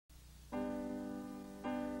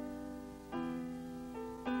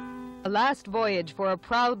A last voyage for a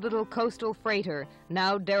proud little coastal freighter,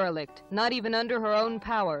 now derelict, not even under her own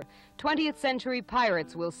power. 20th century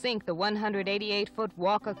pirates will sink the 188-foot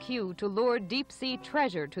Walka Q to lure deep-sea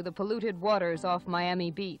treasure to the polluted waters off Miami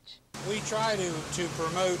Beach. We try to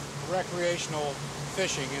promote recreational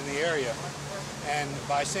fishing in the area, and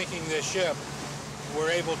by sinking this ship, we're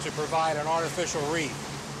able to provide an artificial reef,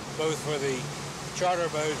 both for the charter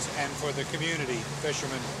boats and for the community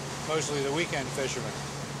fishermen, mostly the weekend fishermen.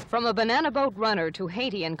 From a banana boat runner to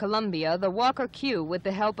Haiti and Colombia, the Walka Q, with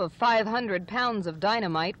the help of 500 pounds of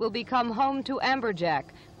dynamite, will become home to amberjack,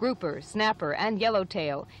 grouper, snapper, and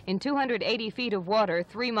yellowtail in 280 feet of water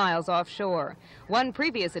 3 miles offshore. One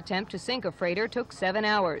previous attempt to sink a freighter took 7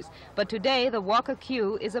 hours, but today the Walka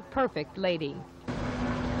Q is a perfect lady.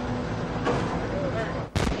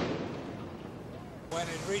 When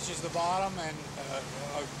it reaches the bottom and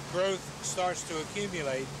growth starts to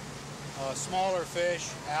accumulate, smaller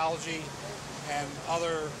fish, algae, and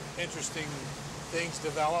other interesting things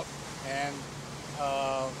develop, and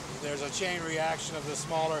there's a chain reaction of the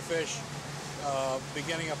smaller fish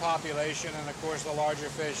beginning a population, and of course the larger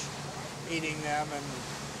fish eating them, and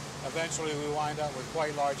eventually we wind up with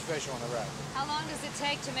quite large fish on the wreck. How long does it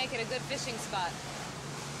take to make it a good fishing spot?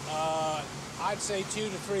 I'd say 2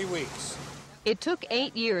 to 3 weeks. It took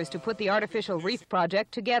 8 years to put the artificial reef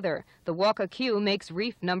project together. The Walka Q makes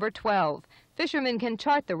reef number 12. Fishermen can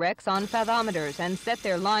chart the wrecks on fathometers and set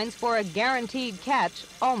their lines for a guaranteed catch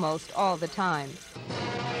almost all the time.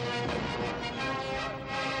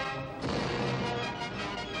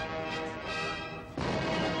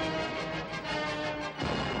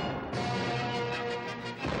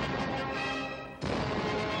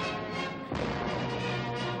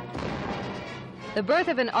 The birth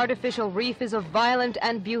of an artificial reef is a violent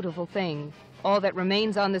and beautiful thing. All that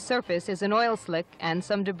remains on the surface is an oil slick and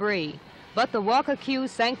some debris. But the Walka Q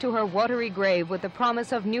sank to her watery grave with the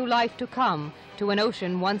promise of new life to come to an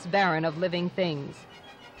ocean once barren of living things.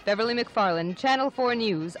 Beverly McFarland, Channel 4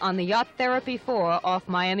 News on the Yacht Therapy 4 off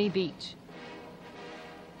Miami Beach.